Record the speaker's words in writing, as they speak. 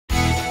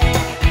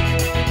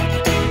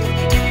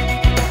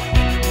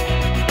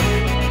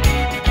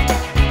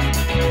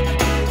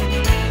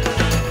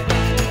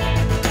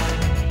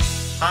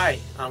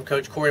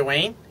Coach Corey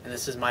Wayne, and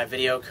this is my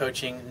video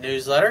coaching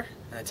newsletter.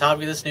 And the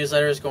topic of this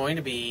newsletter is going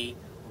to be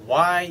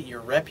why your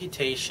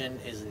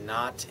reputation is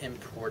not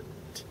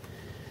important.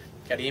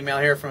 Got an email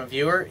here from a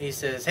viewer. He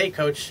says, "Hey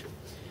Coach,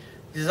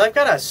 he says, I've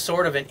got a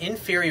sort of an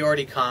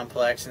inferiority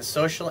complex and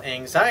social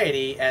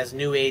anxiety, as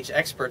New Age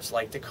experts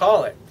like to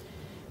call it.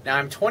 Now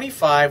I'm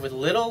 25 with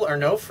little or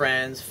no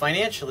friends,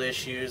 financial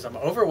issues, I'm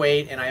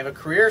overweight, and I have a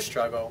career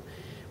struggle,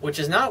 which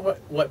is not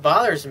what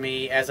bothers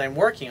me, as I'm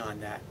working on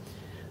that.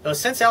 Though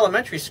since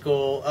elementary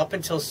school up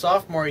until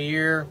sophomore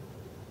year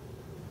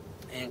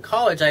in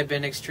college, I've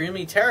been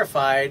extremely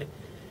terrified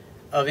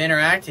of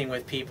interacting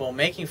with people,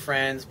 making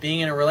friends, being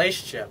in a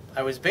relationship.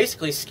 I was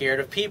basically scared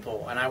of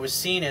people, and I was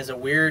seen as a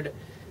weird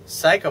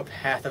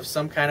psychopath of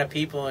some kind of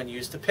people and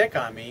used to pick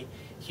on me,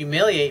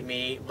 humiliate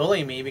me,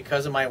 bully me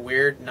because of my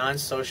weird,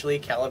 non-socially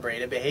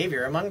calibrated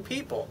behavior among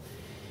people."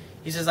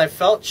 He says, "I've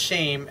felt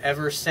shame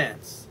ever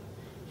since."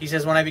 He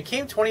says, "When I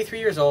became 23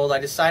 years old, I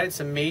decided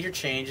some major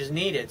change is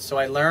needed, so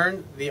I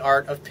learned the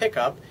art of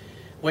pickup,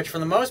 which for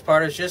the most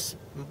part is just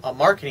a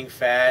marketing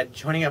fad,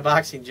 joining a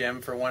boxing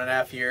gym for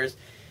 1.5 years,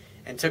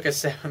 and took a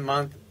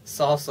 7-month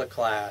salsa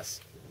class."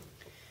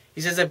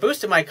 He says, "I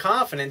boosted my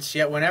confidence,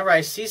 yet whenever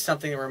I see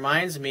something that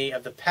reminds me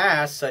of the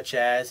past, such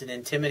as an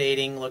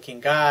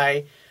intimidating-looking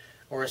guy,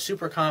 or a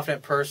super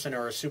confident person,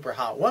 or a super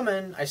hot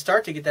woman, I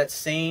start to get that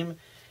same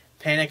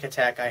panic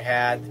attack I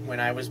had when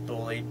I was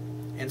bullied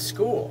in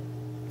school."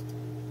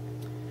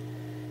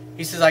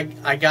 He says,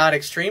 I got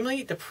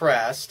extremely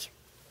depressed,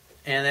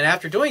 and then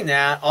after doing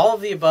that, all of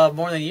the above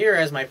more than a year,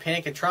 as my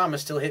panic and trauma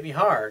still hit me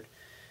hard.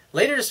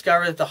 Later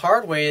discovered that the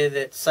hard way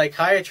that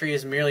psychiatry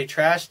is merely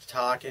trash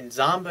talk and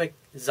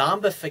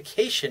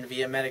zombification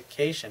via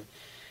medication.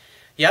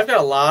 Yeah, I've got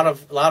a lot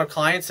of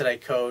clients that I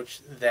coach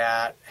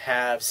that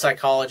have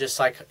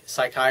psychologists,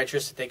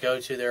 psychiatrists that they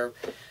go to. They're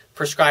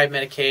prescribed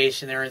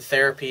medication, they're in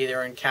therapy,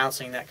 they're in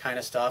counseling, that kind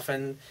of stuff.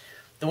 And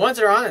the ones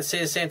that are on it say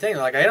the same thing.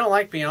 They're like, I don't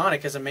like being on it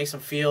because it makes them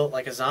feel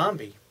like a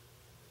zombie.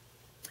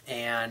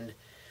 And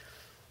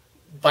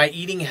by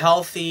eating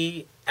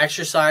healthy,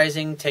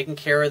 exercising, taking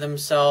care of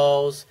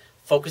themselves,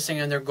 focusing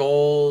on their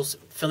goals,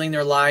 filling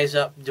their lives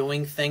up,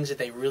 doing things that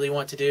they really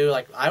want to do,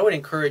 like I would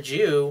encourage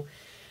you,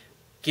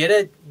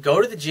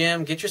 go to the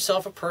gym, get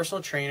yourself a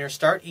personal trainer,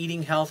 start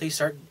eating healthy,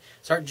 start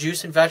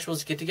juicing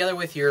vegetables, get together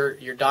with your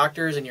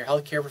doctors and your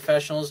healthcare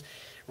professionals.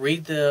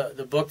 Read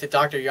the book that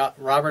Dr.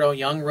 Robert O.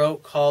 Young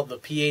wrote called The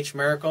pH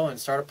Miracle, and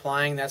start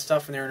applying that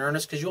stuff when they're in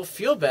earnest, because you'll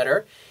feel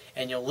better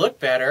and you'll look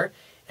better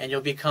and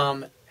you'll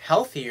become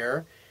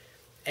healthier.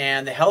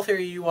 And the healthier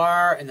you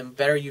are and the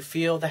better you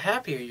feel, the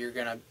happier you're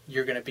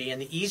gonna be,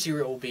 and the easier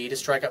it will be to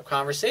strike up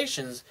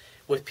conversations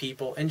with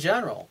people in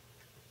general.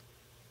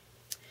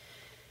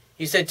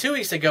 He said, 2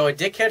 weeks ago, a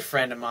dickhead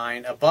friend of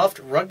mine, a buffed,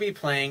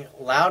 rugby-playing,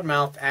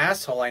 loudmouthed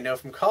asshole I know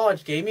from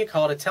college, gave me a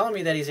call to tell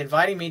me that he's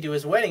inviting me to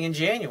his wedding in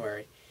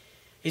January.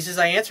 He says,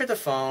 I answered the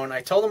phone. I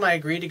told him I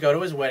agreed to go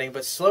to his wedding,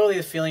 but slowly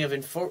the feeling of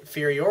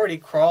inferiority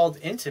crawled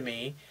into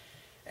me,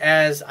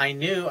 as I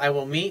knew I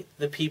will meet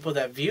the people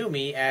that view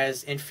me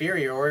as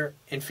inferior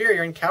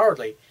and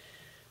cowardly.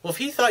 Well, if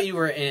he thought you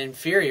were an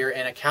inferior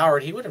and a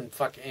coward, he wouldn't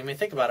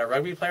think about it. A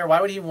rugby player,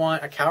 why would he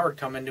want a coward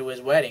coming to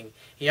his wedding?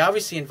 He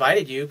obviously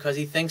invited you because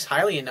he thinks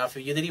highly enough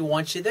of you that he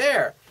wants you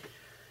there.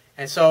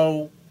 And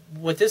so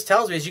what this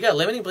tells me is you got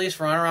limiting beliefs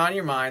running around in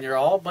your mind. They're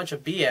all a bunch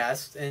of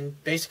BS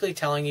and basically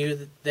telling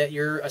you that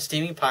you're a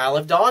steaming pile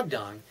of dog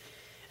dung.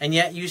 And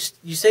yet you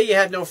say you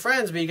have no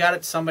friends, but you got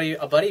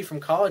a buddy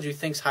from college who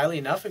thinks highly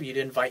enough of you to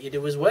invite you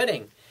to his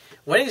wedding.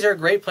 Weddings are a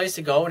great place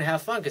to go and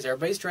have fun because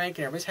everybody's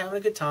drinking, everybody's having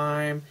a good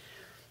time.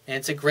 And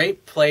it's a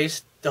great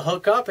place to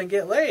hook up and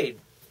get laid.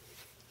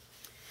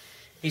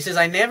 He says,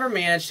 I never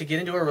managed to get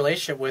into a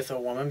relationship with a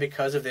woman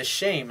because of this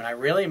shame, and I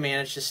really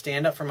managed to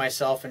stand up for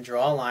myself and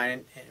draw a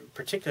line, in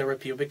particular with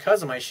people,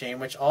 because of my shame,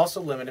 which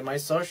also limited my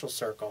social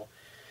circle.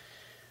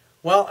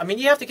 Well,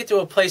 you have to get to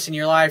a place in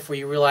your life where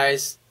you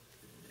realize,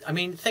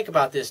 think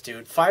about this,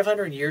 dude.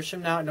 500 years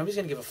from now, nobody's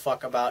going to give a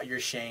fuck about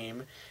your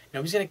shame.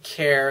 Nobody's going to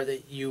care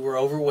that you were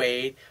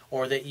overweight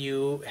or that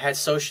you had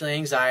social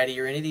anxiety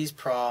or any of these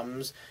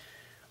problems.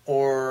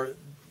 Or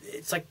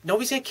it's like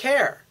nobody's going to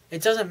care.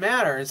 It doesn't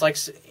matter. It's like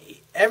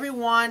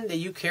everyone that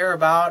you care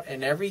about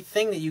and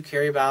everything that you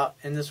care about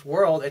in this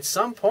world at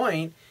some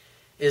point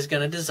is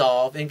going to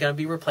dissolve and going to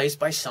be replaced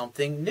by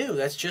something new.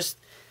 That's just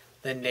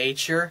the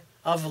nature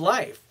of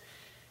life.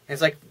 And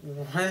it's like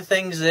one of the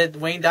things that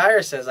Wayne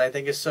Dyer says I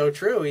think is so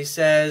true. He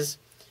says,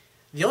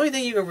 the only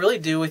thing you can really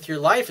do with your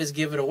life is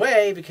give it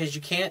away, because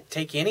you can't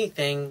take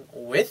anything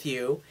with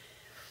you.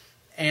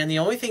 And the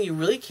only thing you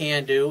really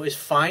can do is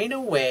find a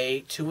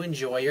way to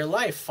enjoy your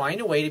life.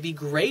 Find a way to be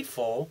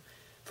grateful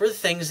for the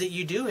things that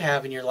you do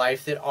have in your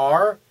life that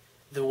are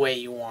the way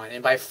you want.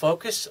 And by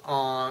focusing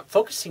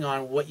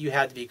on what you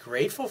have to be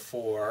grateful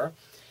for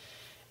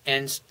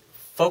and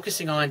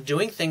focusing on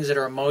doing things that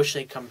are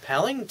emotionally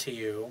compelling to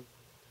you,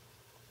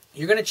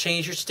 you're going to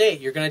change your state.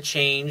 You're going to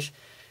change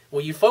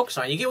what you focus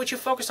on. You get what you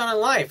focus on in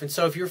life. And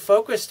so if you're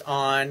focused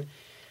on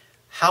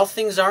how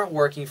things aren't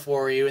working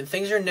for you and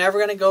things are never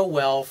going to go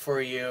well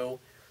for you,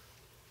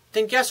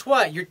 then guess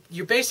what?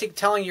 You're basically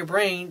telling your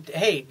brain,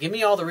 hey, give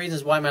me all the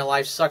reasons why my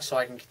life sucks so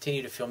I can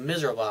continue to feel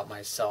miserable about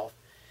myself.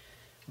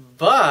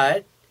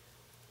 But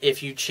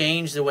if you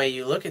change the way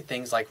you look at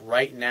things, like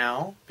right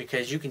now,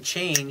 because you can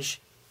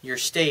change your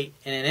state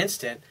in an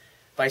instant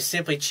by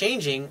simply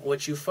changing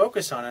what you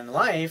focus on in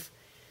life,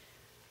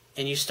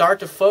 and you start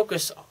to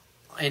focus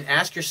and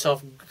ask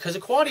yourself, because the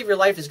quality of your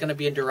life is going to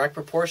be in direct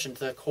proportion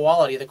to the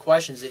quality of the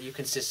questions that you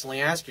consistently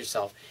ask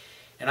yourself.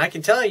 And I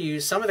can tell you,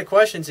 some of the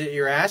questions that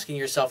you're asking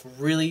yourself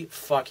really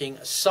fucking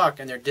suck,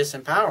 and they're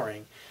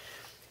disempowering.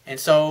 And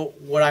so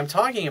what I'm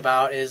talking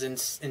about is,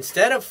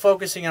 instead of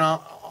focusing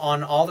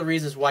on all the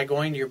reasons why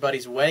going to your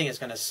buddy's wedding is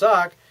going to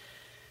suck,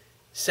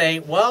 say,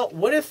 well,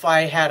 what if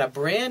I had a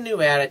brand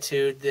new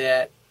attitude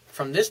that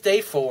from this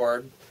day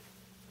forward,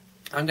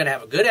 I'm going to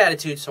have a good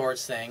attitude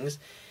towards things,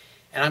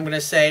 and I'm going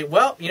to say,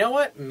 well, you know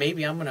what?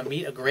 Maybe I'm going to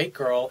meet a great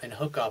girl and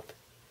hook up.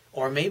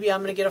 Or maybe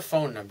I'm going to get a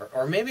phone number.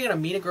 Or maybe I'm going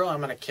to meet a girl and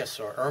I'm going to kiss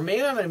her. Or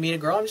maybe I'm going to meet a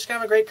girl and I'm just going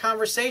to have a great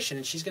conversation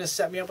and she's going to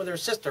set me up with her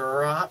sister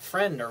or a hot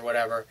friend or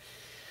whatever.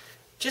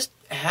 Just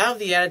have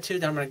the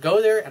attitude that I'm going to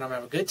go there and I'm going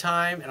to have a good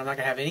time and I'm not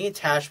going to have any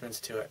attachments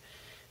to it.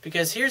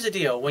 Because here's the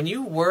deal. When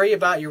you worry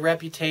about your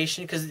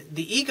reputation, because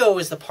the ego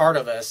is the part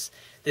of us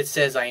that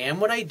says, I am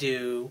what I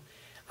do,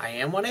 I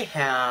am what I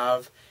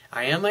have,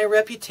 I am my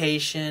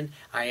reputation,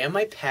 I am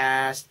my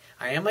past,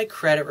 I am my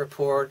credit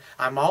report,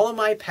 I'm all of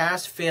my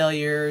past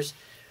failures,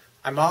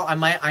 I'm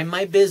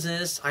my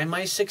business, I'm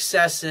my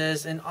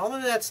successes, and all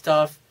of that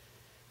stuff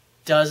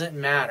doesn't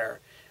matter.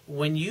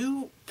 When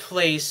you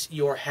place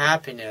your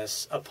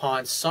happiness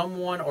upon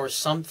someone or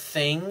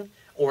something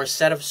or a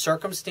set of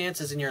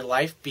circumstances in your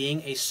life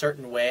being a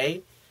certain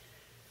way,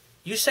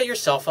 you set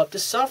yourself up to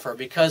suffer,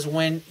 because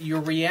when your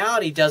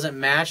reality doesn't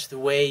match the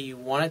way you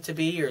want it to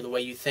be or the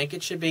way you think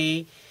it should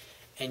be,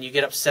 and you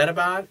get upset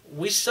about it,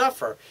 we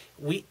suffer.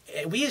 We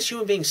as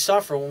human beings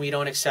suffer when we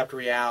don't accept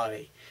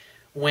reality.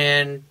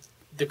 When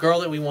the girl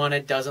that we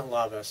wanted doesn't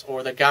love us,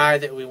 or the guy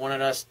that we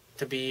wanted us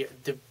to be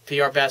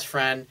our best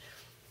friend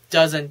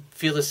doesn't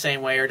feel the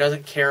same way or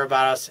doesn't care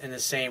about us in the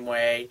same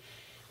way,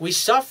 we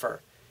suffer.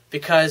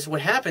 Because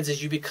what happens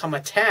is you become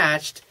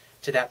attached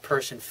to that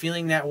person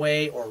feeling that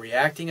way or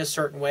reacting a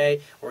certain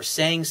way or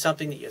saying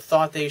something that you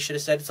thought they should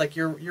have said. It's like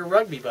your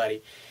rugby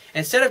buddy.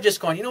 Instead of just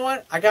going, you know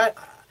what, I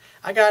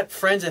got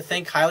friends that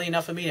think highly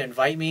enough of me to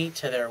invite me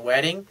to their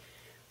wedding,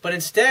 but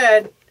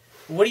instead,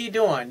 what are you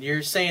doing?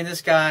 You're saying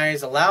this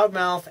guy's a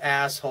loudmouth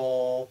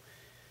asshole.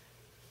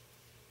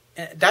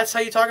 That's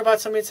how you talk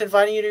about somebody that's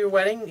inviting you to your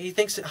wedding? He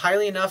thinks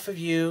highly enough of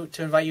you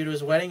to invite you to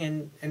his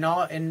wedding,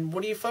 and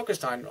what are you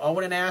focused on? Oh,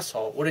 what an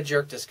asshole. What a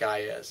jerk this guy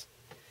is.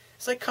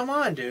 It's like, come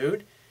on,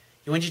 dude.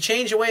 When you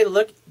change the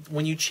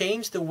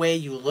way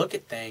you look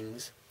at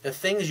things, the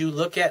things you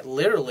look at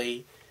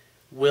literally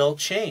will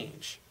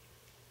change.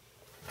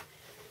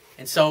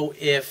 And so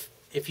if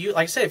you,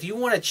 like I said, if you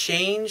want to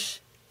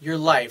change your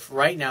life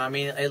right now, I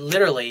mean, it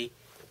literally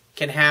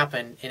can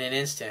happen in an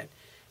instant.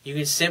 You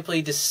can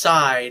simply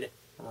decide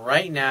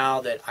right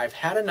now that I've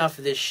had enough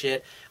of this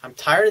shit. I'm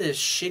tired of this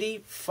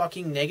shitty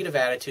fucking negative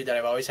attitude that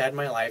I've always had in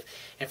my life.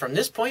 And from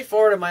this point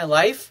forward in my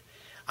life,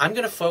 I'm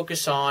going to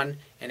focus on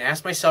and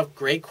ask myself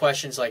great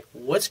questions like,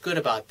 what's good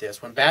about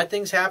this? When bad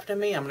things happen to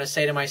me, I'm going to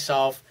say to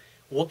myself,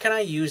 what can I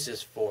use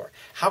this for?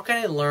 How can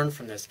I learn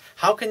from this?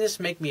 How can this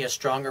make me a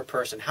stronger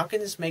person? How can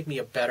this make me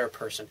a better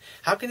person?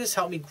 How can this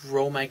help me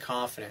grow my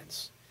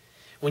confidence?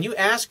 When you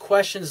ask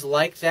questions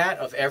like that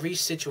of every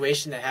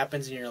situation that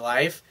happens in your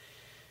life,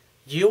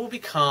 you will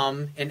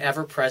become an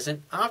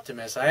ever-present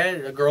optimist. I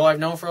had a girl I've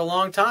known for a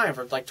long time,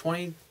 for like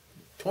 20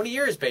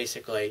 years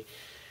basically.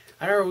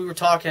 I remember we were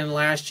talking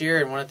last year,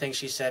 and one of the things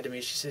she said to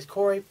me, she says,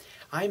 Corey,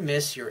 I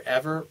miss your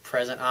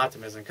ever-present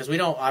optimism. Because we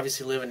don't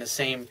obviously live in the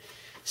same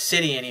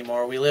city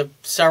anymore. We live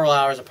several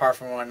hours apart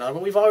from one another,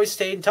 but we've always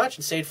stayed in touch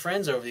and stayed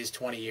friends over these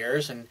 20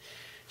 years. And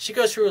she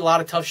goes through a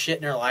lot of tough shit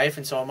in her life,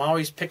 and so I'm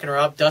always picking her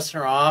up, dusting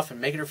her off, and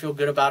making her feel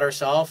good about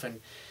herself, and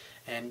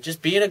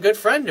just being a good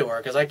friend to her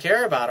because I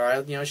care about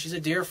her. She's a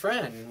dear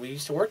friend. We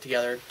used to work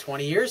together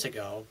 20 years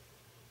ago.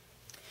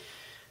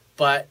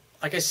 But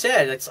like I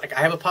said, it's like I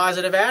have a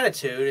positive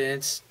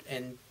attitude,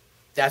 and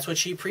that's what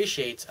she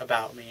appreciates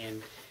about me.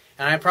 And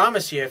I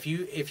promise you,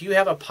 if you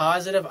have a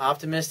positive,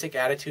 optimistic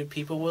attitude,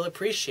 people will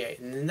appreciate.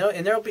 And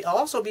there'll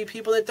also be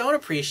people that don't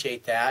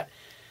appreciate that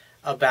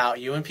about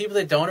you. And people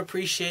that don't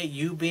appreciate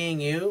you being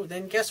you,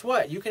 then guess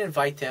what? You can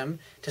invite them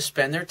to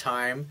spend their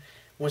time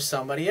with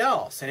somebody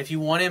else. And if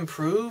you want to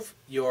improve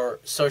your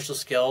social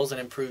skills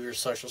and improve your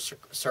social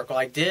circle,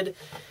 I did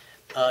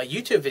a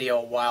YouTube video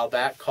a while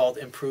back called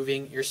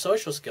Improving Your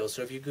Social Skills.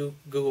 So if you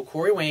Google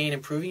Corey Wayne,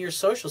 Improving Your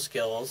Social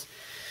Skills,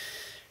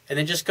 and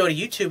then just go to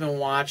YouTube and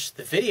watch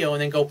the video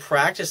and then go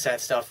practice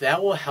that stuff,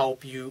 that will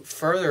help you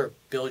further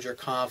build your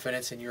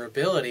confidence and your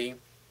ability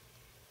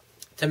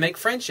to make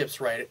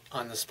friendships right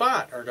on the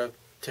spot, or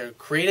to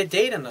create a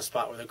date on the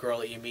spot with a girl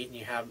that you meet and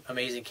you have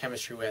amazing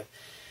chemistry with.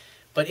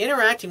 But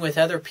interacting with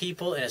other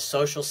people in a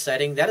social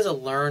setting, that is a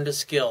learned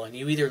skill. And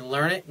you either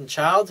learn it in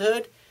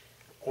childhood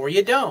or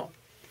you don't.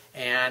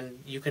 And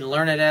you can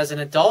learn it as an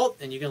adult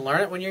and you can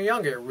learn it when you're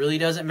younger. It really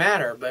doesn't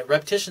matter. But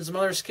repetition is a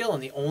mother skill,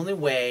 and the only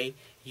way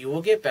you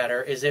will get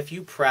better is if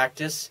you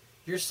practice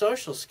your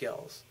social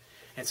skills.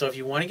 And so if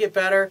you want to get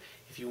better,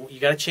 you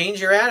got to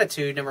change your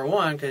attitude, number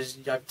one, because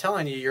I'm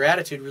telling you, your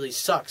attitude really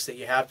sucks that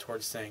you have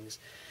towards things.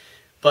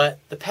 But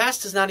the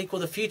past does not equal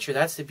the future.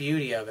 That's the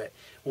beauty of it.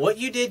 What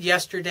you did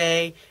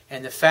yesterday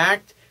and the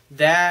fact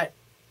that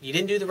you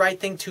didn't do the right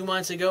thing 2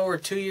 months ago or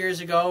 2 years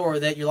ago, or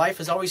that your life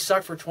has always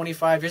sucked for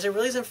 25 years, it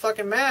really doesn't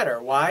fucking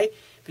matter. Why?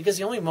 Because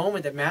the only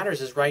moment that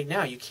matters is right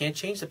now. You can't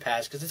change the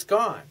past because it's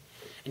gone.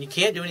 And you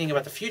can't do anything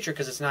about the future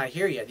because it's not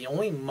here yet. The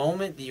only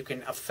moment that you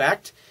can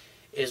affect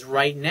is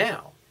right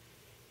now.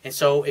 And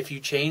so if you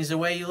change the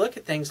way you look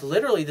at things,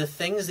 literally the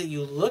things that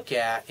you look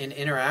at and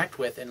interact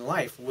with in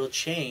life will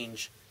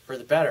change for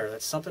the better.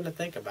 That's something to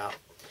think about.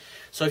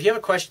 So if you have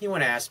a question you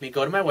want to ask me,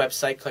 go to my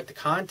website, click the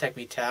Contact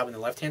Me tab on the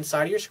left-hand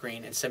side of your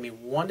screen, and send me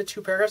 1 to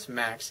 2 paragraphs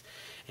max,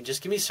 and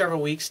just give me several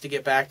weeks to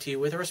get back to you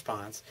with a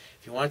response.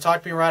 If you want to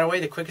talk to me right away,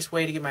 the quickest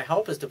way to get my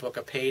help is to book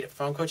a paid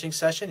phone coaching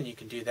session, and you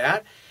can do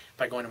that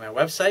by going to my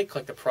website,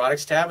 click the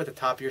Products tab at the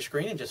top of your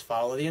screen, and just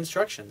follow the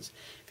instructions.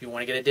 If you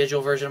want to get a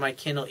digital version of my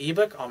Kindle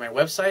ebook, on my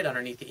website,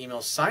 underneath the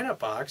email sign-up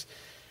box,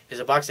 is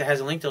a box that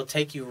has a link that will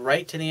take you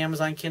right to the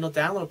Amazon Kindle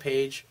download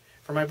page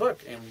for my book.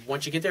 And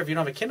once you get there, if you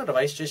don't have a Kindle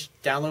device, just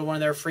download one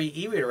of their free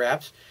e-reader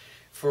apps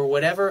for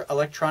whatever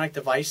electronic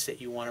device that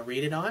you want to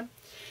read it on.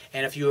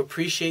 And if you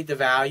appreciate the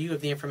value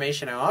of the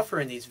information I offer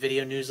in these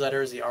video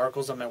newsletters, the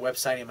articles on my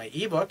website, and my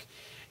ebook,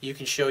 you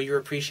can show your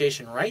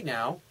appreciation right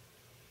now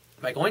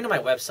by going to my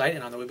website,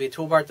 and on the Would Be a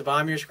Toolbar at the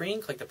bottom of your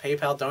screen, click the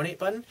PayPal donate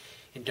button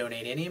and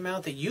donate any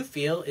amount that you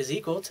feel is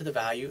equal to the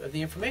value of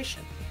the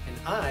information.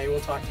 And I will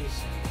talk to you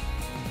soon.